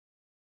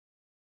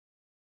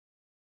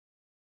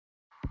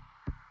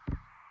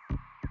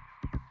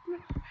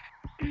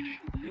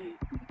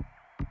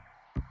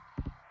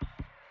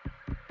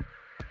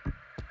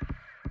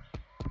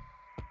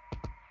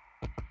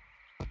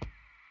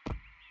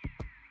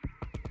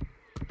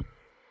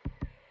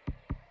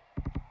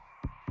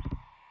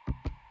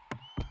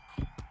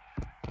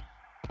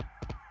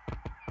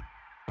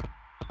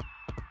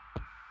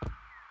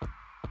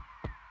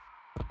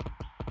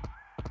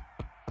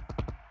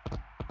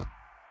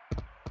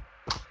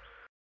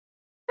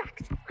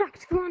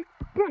Max, come on,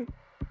 come on.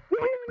 No,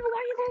 why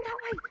are you going that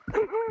way?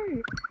 Come on.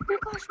 My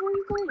gosh, where are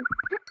you going?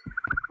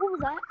 What was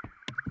that?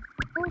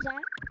 What was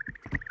that?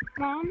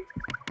 Mom?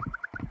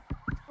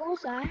 What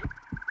was that?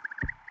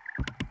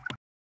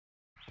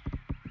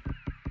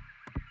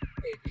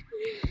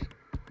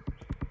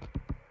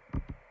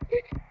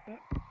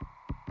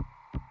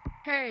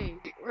 Hey,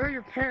 where are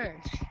your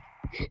parents?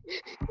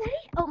 Daddy?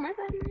 Oh, my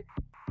bad, man.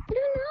 I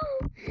don't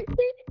know.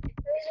 They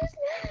just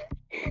left.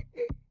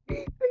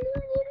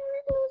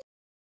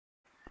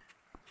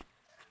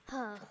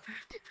 Huh.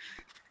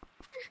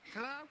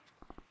 Hello?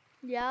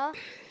 Yeah?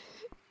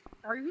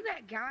 Are you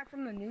that guy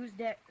from the news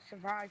that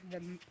survived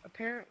the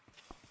apparent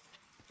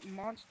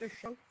monster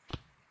show?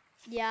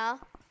 Yeah.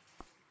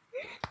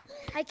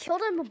 I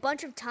killed him a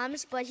bunch of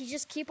times, but he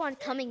just keep on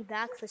coming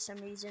back for some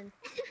reason.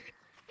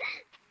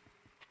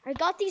 I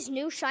got these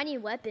new shiny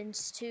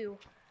weapons, too.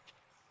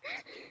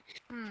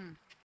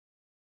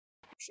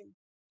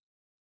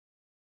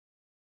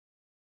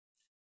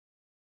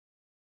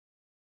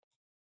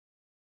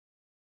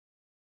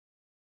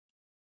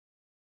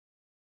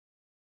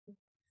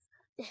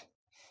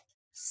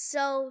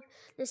 So,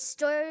 the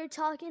story you're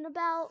talking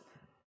about?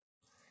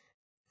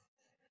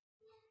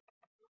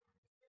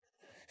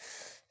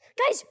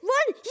 Guys,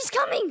 run! He's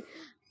coming!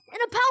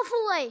 In a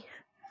powerful way!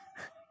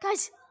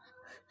 Guys,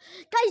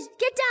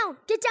 get down!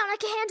 Get down, I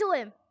can handle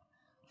him!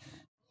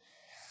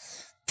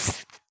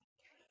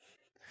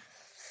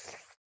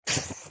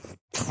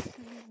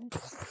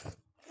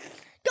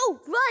 Go,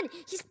 run!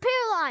 He's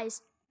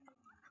paralyzed!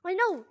 I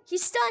know,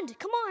 he's stunned!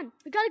 Come on,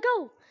 we gotta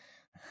go!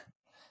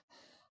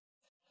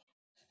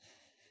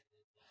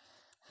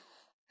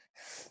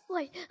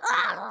 Wait,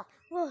 ah!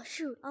 Oh,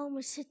 shoot, I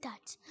almost hit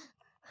that.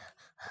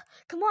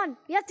 Come on,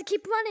 we have to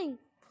keep running.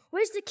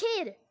 Where's the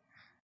kid?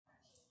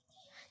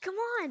 Come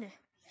on,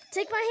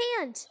 take my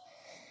hand.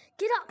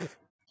 Get up.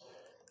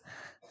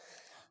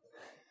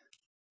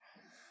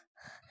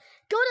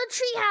 Go to the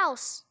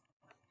treehouse.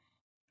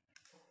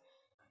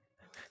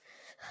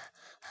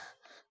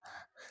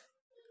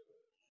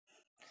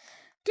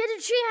 Get to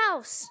the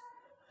treehouse.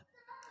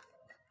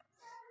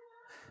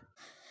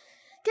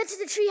 Get to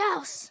the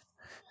treehouse.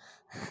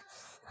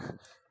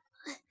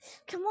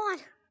 Come on.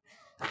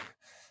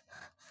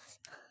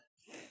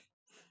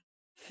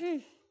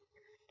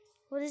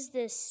 What is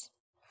this?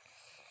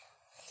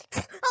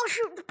 Oh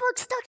shoot, the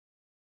bug's stuck.